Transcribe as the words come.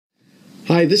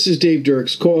Hi, this is Dave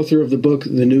Dirks, co-author of the book,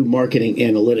 The New Marketing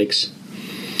Analytics.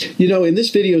 You know, in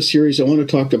this video series, I want to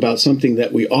talk about something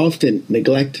that we often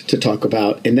neglect to talk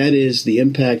about, and that is the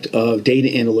impact of data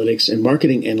analytics and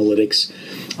marketing analytics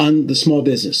on the small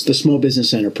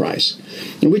business enterprise.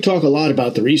 And we talk a lot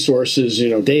about the resources,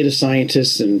 data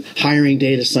scientists and hiring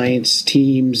data science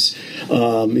teams,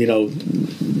 doing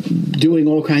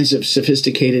all kinds of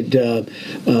sophisticated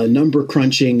number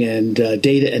crunching and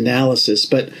data analysis.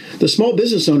 But the small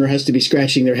business owner has to be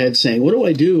scratching their head saying, what do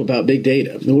I do about big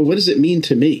data? What does it mean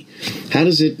to me? How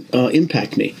does it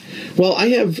impact me? Well, I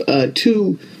have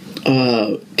two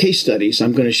case studies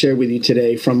I'm going to share with you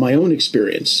today from my own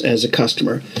experience as a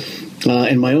customer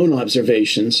and my own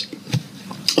observations.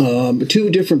 Two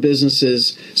different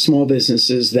businesses, small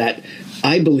businesses that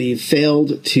I believe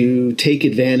failed to take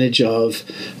advantage of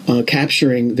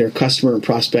capturing their customer and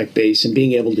prospect base and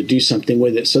being able to do something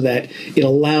with it so that it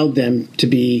allowed them to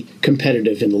be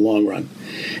competitive in the long run.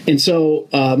 And so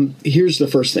here's the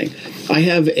first thing. I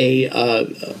have a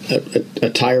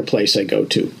tire place I go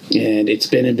to, and it's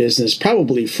been in business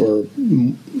probably for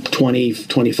 20,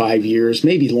 25 years,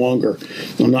 maybe longer.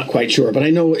 I'm not quite sure, but I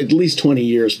know at least 20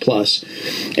 years plus.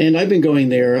 And I've been going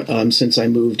there since I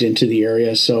moved into the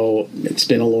area, so it's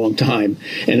been a long time.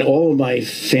 And all of my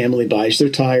family buys their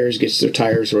tires, gets their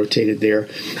tires rotated there.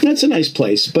 That's a nice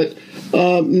place, but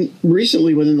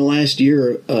recently, within the last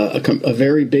year, a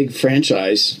very big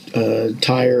franchise,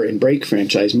 tire and brake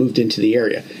franchise, moved into the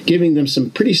area, giving them some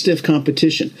pretty stiff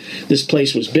competition. This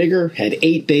place was bigger, had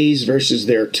 8 bays versus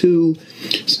their 2.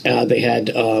 They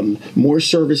had more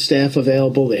service staff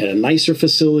available. They had a nicer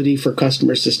facility for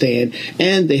customers to stay in,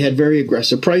 and they had very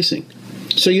aggressive pricing.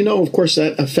 So, of course,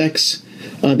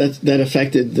 that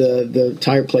affected the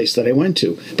tire place that I went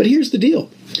to. But here's the deal.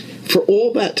 For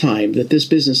all that time that this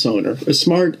business owner, as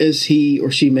smart as he or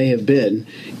she may have been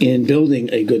in building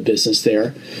a good business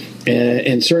there,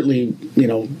 and certainly,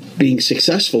 being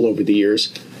successful over the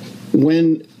years,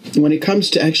 when it comes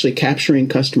to actually capturing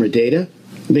customer data,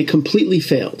 they completely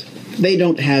failed. They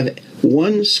don't have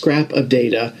one scrap of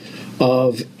data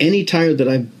of any tire that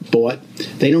I've bought.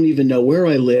 They don't even know where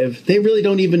I live. They really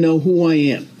don't even know who I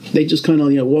am. They just kind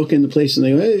of, walk in the place and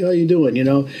they go, hey, how you doing?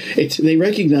 They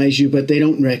recognize you, but they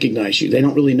don't recognize you. They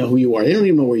don't really know who you are. They don't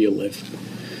even know where you live.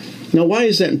 Now, why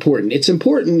is that important? It's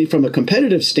important from a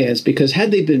competitive stance because had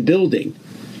they been building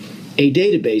a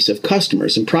database of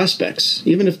customers and prospects,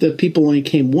 even if the people only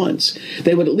came once,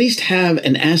 they would at least have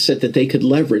an asset that they could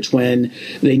leverage when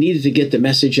they needed to get the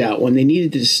message out, when they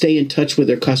needed to stay in touch with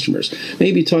their customers.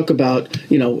 Maybe talk about,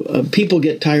 people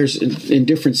get tires in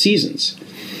different seasons.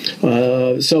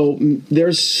 So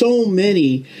there's so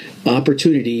many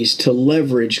opportunities to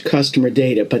leverage customer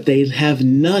data, but they have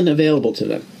none available to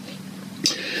them.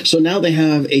 So now they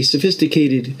have a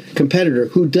sophisticated competitor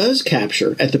who does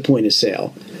capture at the point of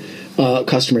sale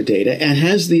customer data and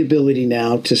has the ability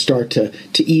now to start to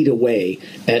eat away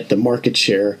at the market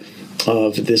share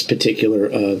of this particular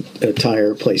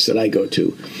tire place that I go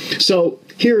to. So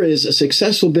here is a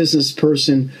successful business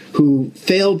person who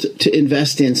failed to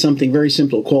invest in something very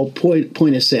simple called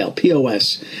point of sale,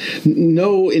 POS.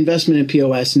 No investment in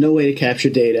POS, no way to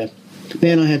capture data.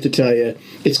 Man, I have to tell you,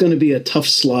 it's going to be a tough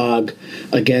slog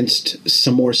against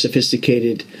some more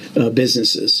sophisticated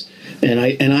businesses. And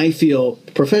I feel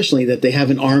professionally that they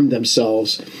haven't armed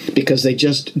themselves because they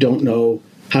just don't know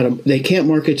they can't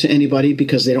market to anybody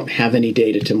because they don't have any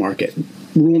data to market.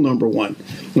 Rule number 1,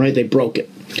 right? They broke it.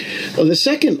 Well, the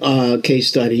second case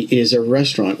study is a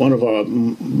restaurant. One of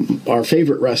our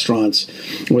favorite restaurants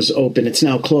was open. It's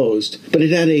now closed, but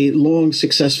it had a long,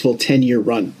 successful 10-year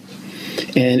run.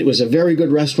 And it was a very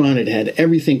good restaurant. It had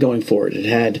everything going for it. It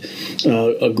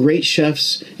had great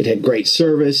chefs. It had great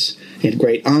service. It had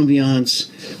great ambiance.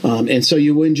 And so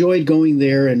you enjoyed going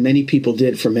there, and many people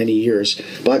did for many years.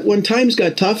 But when times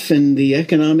got tough and the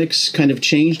economics kind of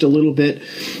changed a little bit,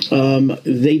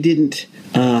 they didn't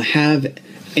have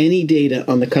any data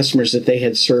on the customers that they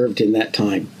had served in that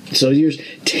time. So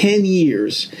 10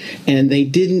 years, and they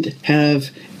didn't have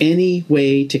any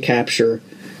way to capture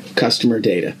customer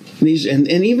data. And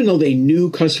even though they knew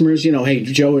customers, hey,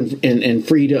 Joe and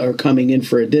Frida are coming in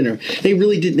for a dinner, they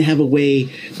really didn't have a way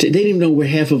they didn't even know where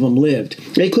half of them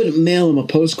lived. They couldn't mail them a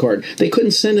postcard. They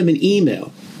couldn't send them an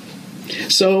email.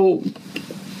 So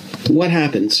what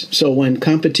happens? So when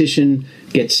competition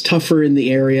gets tougher in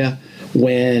the area,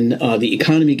 when the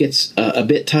economy gets a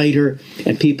bit tighter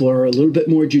and people are a little bit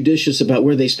more judicious about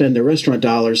where they spend their restaurant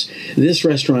dollars, this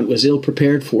restaurant was ill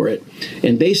prepared for it,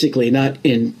 and basically not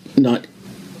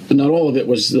not all of it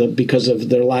was because of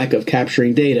their lack of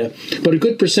capturing data, but a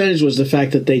good percentage was the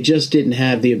fact that they just didn't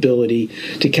have the ability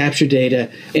to capture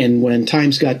data, and when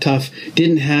times got tough,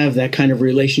 didn't have that kind of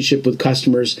relationship with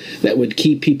customers that would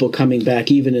keep people coming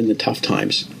back even in the tough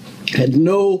times. Had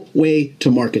no way to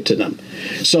market to them.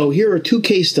 So here are 2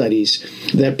 case studies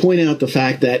that point out the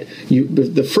fact that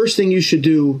the first thing you should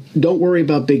do, don't worry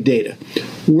about big data.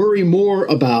 Worry more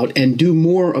about and do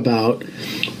more about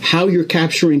how you're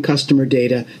capturing customer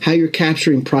data, how you're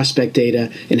capturing prospect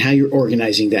data, and how you're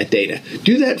organizing that data.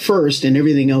 Do that first, and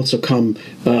everything else will come,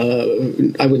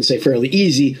 I wouldn't say fairly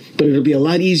easy, but it'll be a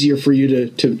lot easier for you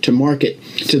to market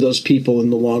to those people in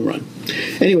the long run.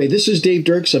 Anyway, this is Dave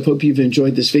Dirks. I hope you've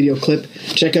enjoyed this video clip.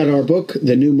 Check out our book,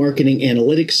 The New Marketing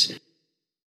Analytics.